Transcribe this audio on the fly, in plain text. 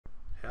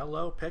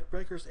Hello pick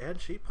breakers and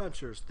sheet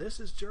punchers,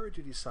 this is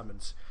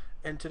JuryDutySummons,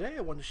 and today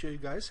I want to show you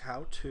guys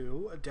how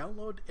to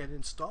download and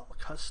install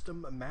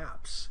custom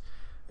maps.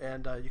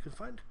 And you can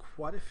find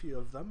quite a few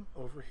of them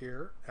over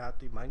here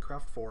at the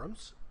Minecraft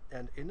forums,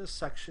 and in a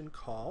section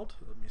called,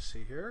 let me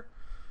see here,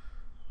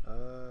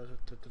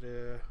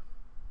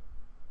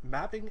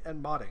 mapping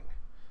and modding,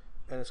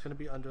 and it's going to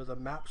be under the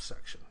maps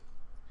section.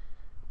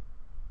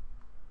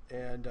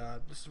 And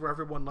this is where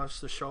everyone loves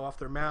to show off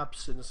their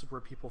maps, and this is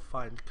where people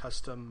find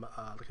custom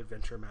like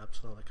adventure maps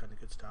and all that kind of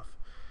good stuff.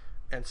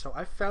 And so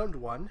I found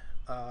one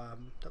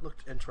that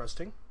looked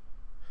interesting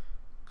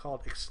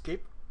called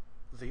Escape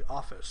the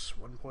Office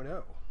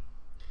 1.0.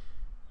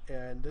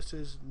 And this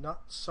is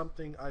not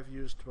something I've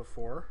used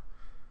before.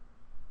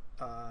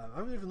 I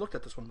haven't even looked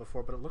at this one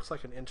before, but it looks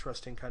like an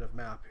interesting kind of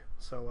map.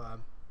 So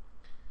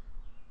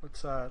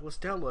let's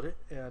download it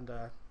and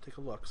take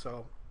a look.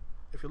 So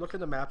if you look in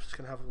the maps, it's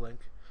going to have a link.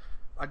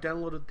 I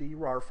downloaded the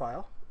RAR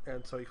file,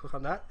 and so you click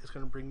on that, it's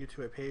going to bring you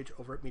to a page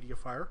over at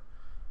MediaFire.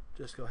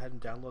 Just go ahead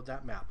and download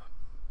that map.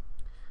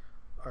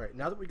 Alright,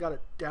 now that we got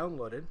it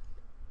downloaded,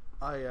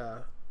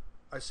 I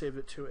saved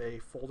it to a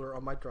folder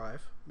on my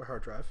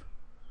hard drive,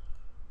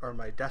 or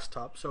my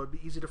desktop, so it'd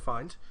be easy to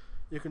find.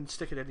 You can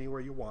stick it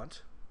anywhere you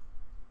want.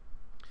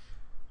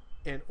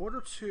 In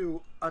order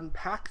to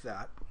unpack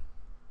that,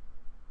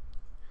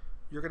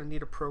 you're going to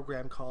need a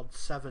program called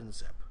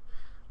 7-Zip.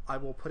 I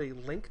will put a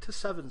link to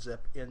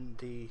 7-Zip in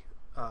the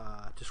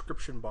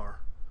description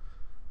bar,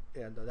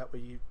 and that way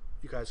you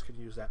guys can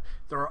use that.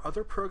 There are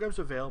other programs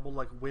available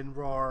like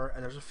WinRAR,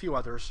 and there's a few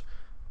others,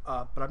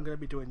 but I'm going to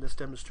be doing this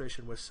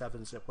demonstration with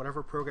 7-Zip.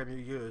 Whatever program you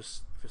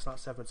use, if it's not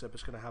 7-Zip,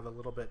 it's going to have a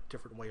little bit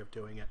different way of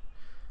doing it.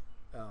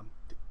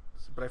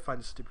 But I find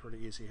this to be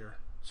pretty easy here.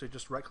 So you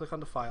just right click on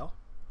the file,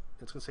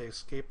 it's going to say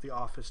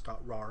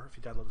escapetheoffice.rar if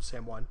you download the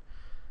same one.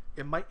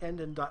 It might end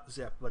in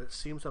 .zip, but it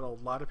seems that a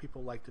lot of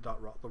people like the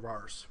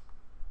 .rars.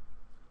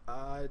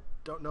 I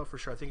don't know for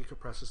sure. I think you could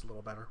press this a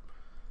little better.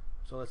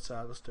 So let's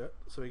do it.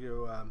 So we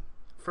go.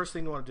 First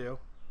thing you want to do,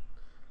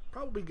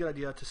 probably a good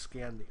idea to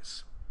scan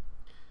these,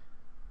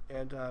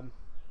 and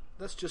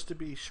that's just to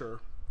be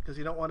sure, because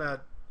you don't want to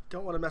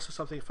mess with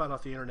something you found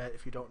off the internet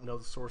if you don't know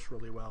the source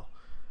really well,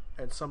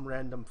 and some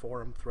random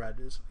forum thread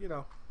is,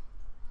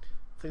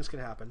 things can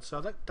happen. So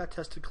that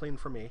tested clean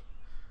for me.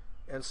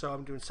 And so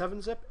I'm doing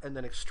 7-Zip and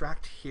then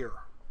extract here.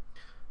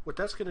 What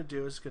that's going to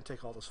do is it's going to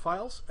take all those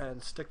files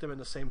and stick them in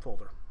the same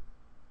folder.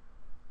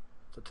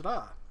 So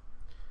ta-da!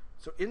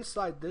 So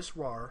inside this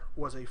RAR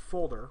was a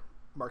folder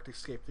marked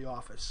Escape the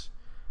Office.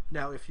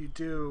 Now if you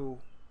do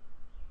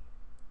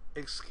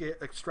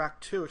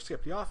extract to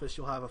Escape the Office,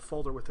 you'll have a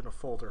folder within a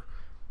folder.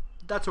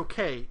 That's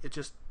okay. It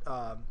just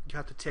you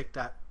have to take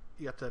that.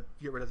 You have to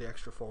get rid of the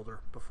extra folder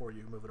before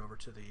you move it over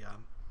to the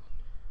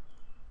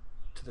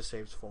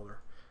saves folder.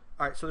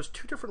 Alright, so there's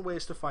two different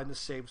ways to find the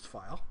saved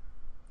file.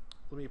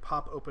 Let me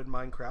pop open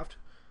Minecraft.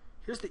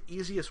 Here's the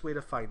easiest way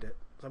to find it.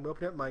 So I'm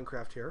opening up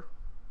Minecraft here,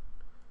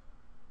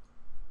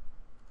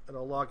 and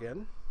I'll log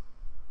in.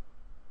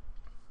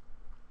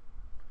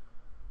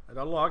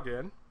 So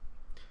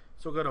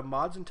we'll go to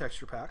Mods and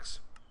Texture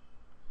Packs,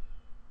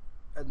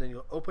 and then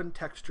you'll open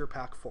Texture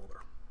Pack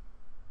folder.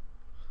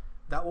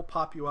 That will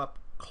pop you up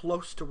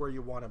close to where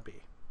you want to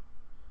be.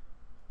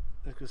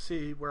 You can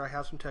see where I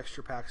have some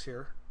texture packs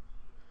here.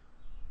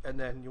 And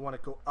then you want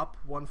to go up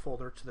one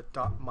folder to the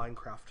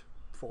 .minecraft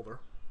folder,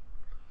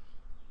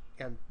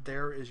 and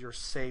there is your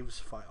saves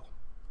file.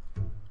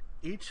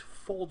 Each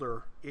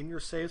folder in your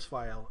saves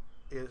file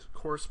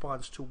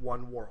corresponds to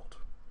one world,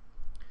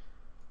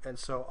 and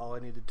so all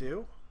I need to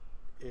do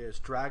is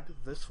drag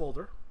this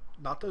folder,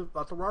 not the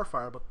RAR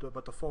file,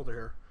 but the folder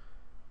here,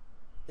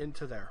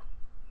 into there.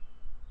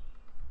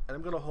 And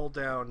I'm going to hold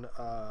down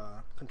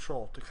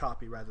Control to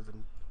copy rather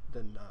than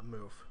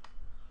move.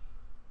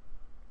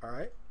 All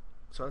right.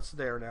 So that's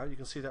there now. You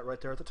can see that right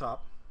there at the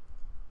top.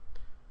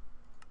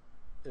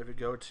 If we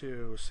go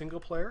to single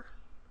player,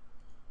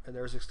 and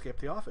there's Escape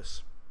the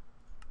Office.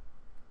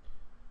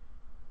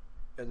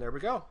 And there we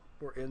go.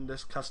 We're in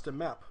this custom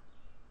map.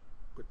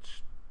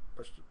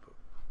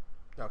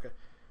 Okay.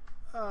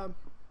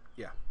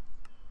 Yeah.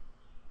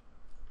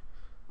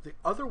 The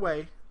other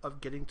way of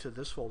getting to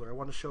this folder, I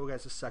want to show you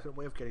guys the second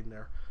way of getting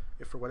there.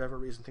 If for whatever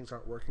reason things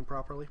aren't working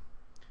properly,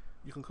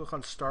 you can click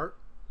on Start,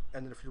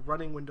 and then if you're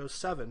running Windows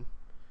 7,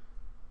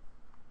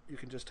 you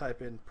can just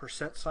type in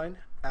 %,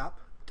 app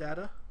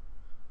data,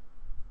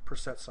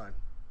 %,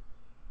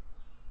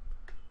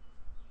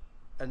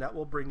 and that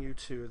will bring you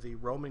to the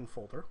roaming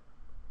folder.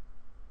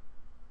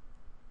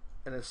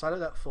 And inside of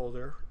that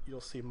folder,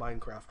 you'll see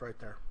Minecraft right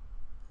there.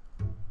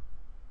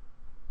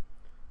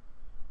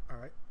 All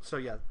right. So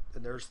yeah,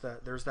 and there's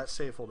that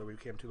save folder we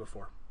came to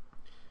before.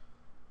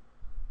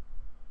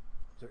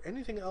 Is there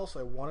anything else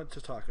I wanted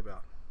to talk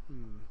about?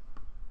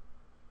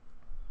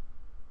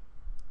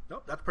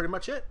 Nope. That's pretty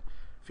much it.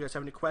 If you guys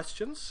have any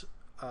questions,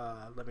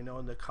 let me know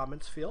in the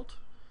comments field,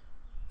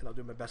 and I'll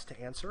do my best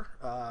to answer.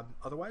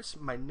 Otherwise,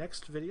 my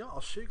next video, I'll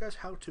show you guys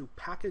how to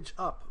package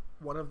up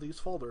one of these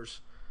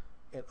folders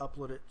and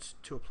upload it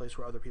to a place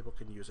where other people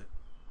can use it.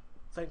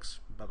 Thanks.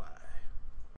 Bye-bye.